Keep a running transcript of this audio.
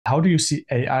How do you see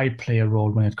AI play a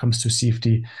role when it comes to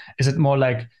CFD? Is it more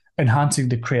like enhancing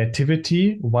the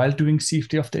creativity while doing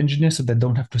CFD of the engineer so they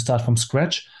don't have to start from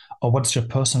scratch? Or what's your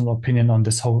personal opinion on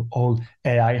this whole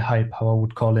AI hype, how I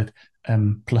would call it,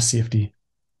 plus CFD?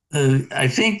 I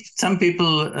think some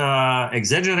people are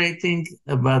exaggerating,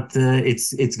 but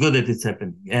it's good that it's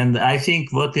happening. And I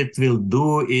think what it will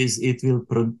do is it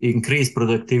will increase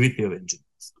productivity of engineers.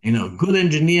 You know, good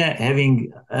engineer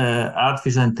having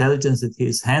artificial intelligence at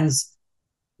his hands,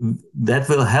 that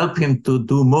will help him to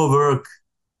do more work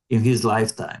in his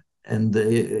lifetime. And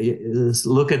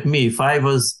look at me, if I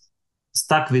was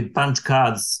stuck with punch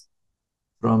cards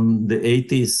from the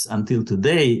 80s until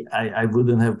today, I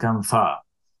wouldn't have come far.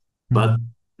 But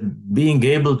Mm. being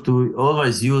able to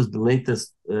always use the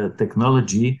latest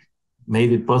technology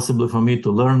made it possible for me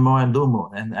to learn more and do more.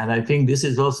 And I think this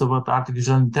is also what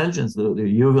artificial intelligence do.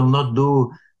 You will not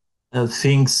do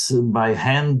things by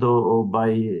hand or by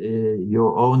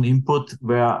your own input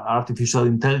where artificial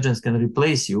intelligence can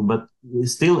replace you, but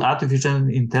still artificial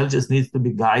intelligence needs to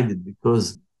be guided,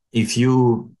 because if you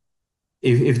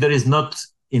if there is not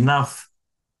enough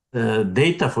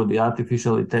data for the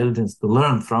artificial intelligence to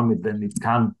learn from it, then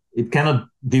it cannot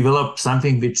develop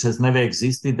something which has never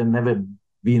existed and never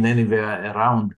been anywhere around.